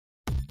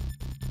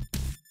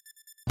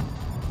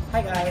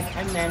Hi guys,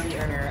 I'm Mandy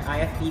Urner,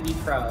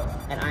 IFBB Pro,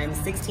 and I'm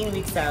 16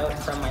 weeks out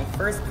from my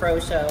first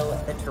pro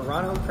show, the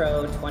Toronto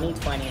Pro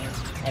 2020,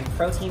 and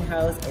Protein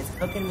House is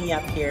hooking me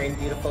up here in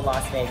beautiful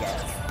Las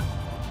Vegas.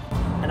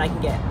 And I can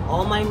get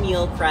all my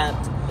meal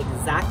prepped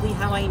exactly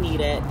how I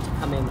need it to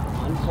come in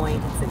on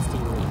point in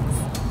 16 weeks.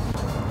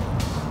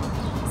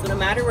 So no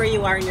matter where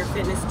you are in your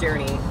fitness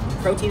journey,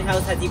 Protein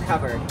House has you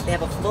covered. They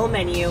have a full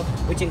menu,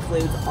 which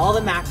includes all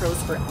the macros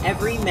for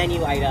every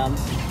menu item,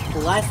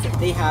 plus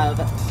they have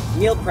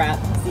meal prep,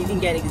 so you can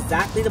get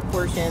exactly the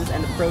portions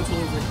and the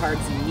proteins and the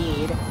carbs you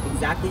need,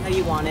 exactly how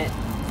you want it,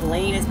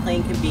 plain as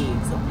plain can be.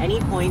 So any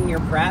point in your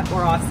prep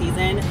or off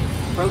season,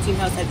 Protein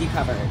House has you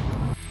covered.